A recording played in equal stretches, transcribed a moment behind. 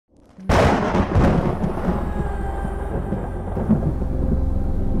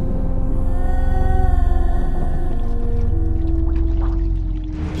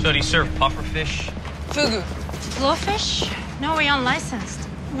you serve pufferfish? Fugu. Blowfish? No, we're unlicensed.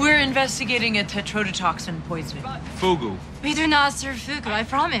 We're investigating a tetrodotoxin poisoning. Fugu. We do not serve fugu, I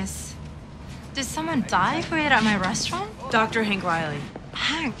promise. Did someone die who ate at my restaurant? Dr. Hank Riley.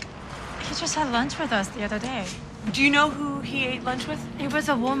 Hank. He just had lunch with us the other day. Do you know who he ate lunch with? It was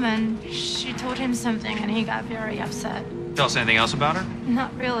a woman. She told him something and he got very upset. Tell us anything else about her?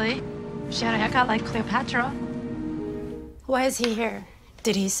 Not really. She had a haircut like Cleopatra. Why is he here?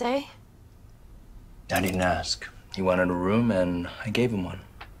 Did he say? I didn't ask. He wanted a room and I gave him one.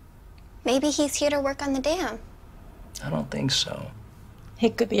 Maybe he's here to work on the dam. I don't think so. He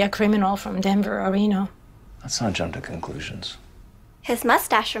could be a criminal from Denver or Reno. Let's not jump to conclusions. His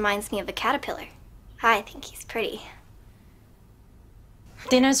mustache reminds me of a caterpillar. I think he's pretty.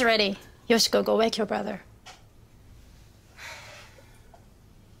 Dinner's ready. Yoshiko, go wake your brother.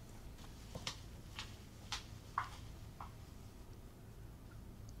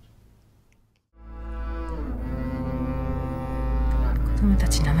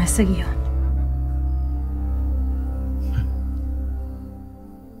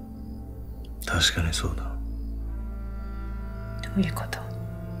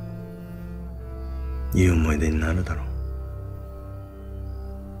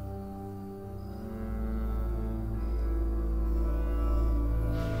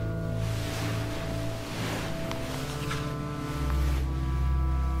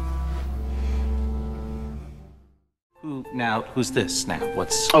 Who's this now?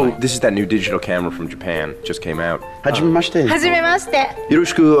 Oh, this is that new digital camera from Japan. Just came out. Hajimemashite. Hajimemashite.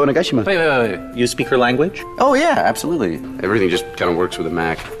 Yoroshiku onegaishimasu. Wait. You speak her language? Oh yeah, absolutely. Everything just kind of works with a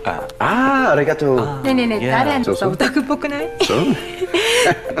Mac. Arigato. ねえねえねえ、誰のそうオタクっぽくない？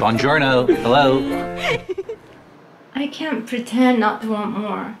 Buongiorno. Hello. I can't pretend not to want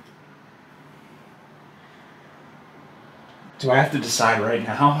more. Do I have to decide right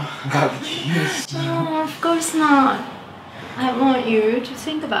now about the keys? No, of course not. I want you to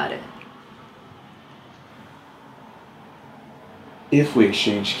think about it. If we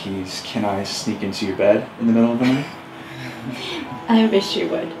exchange keys, can I sneak into your bed in the middle of the night? I wish you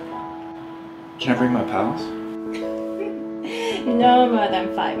would. Can I bring my pals? No more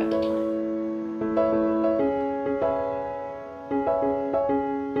than 5 at a time.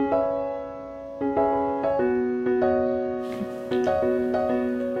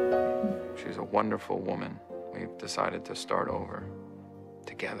 She's a wonderful woman. We've decided to start over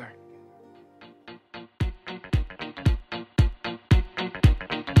together.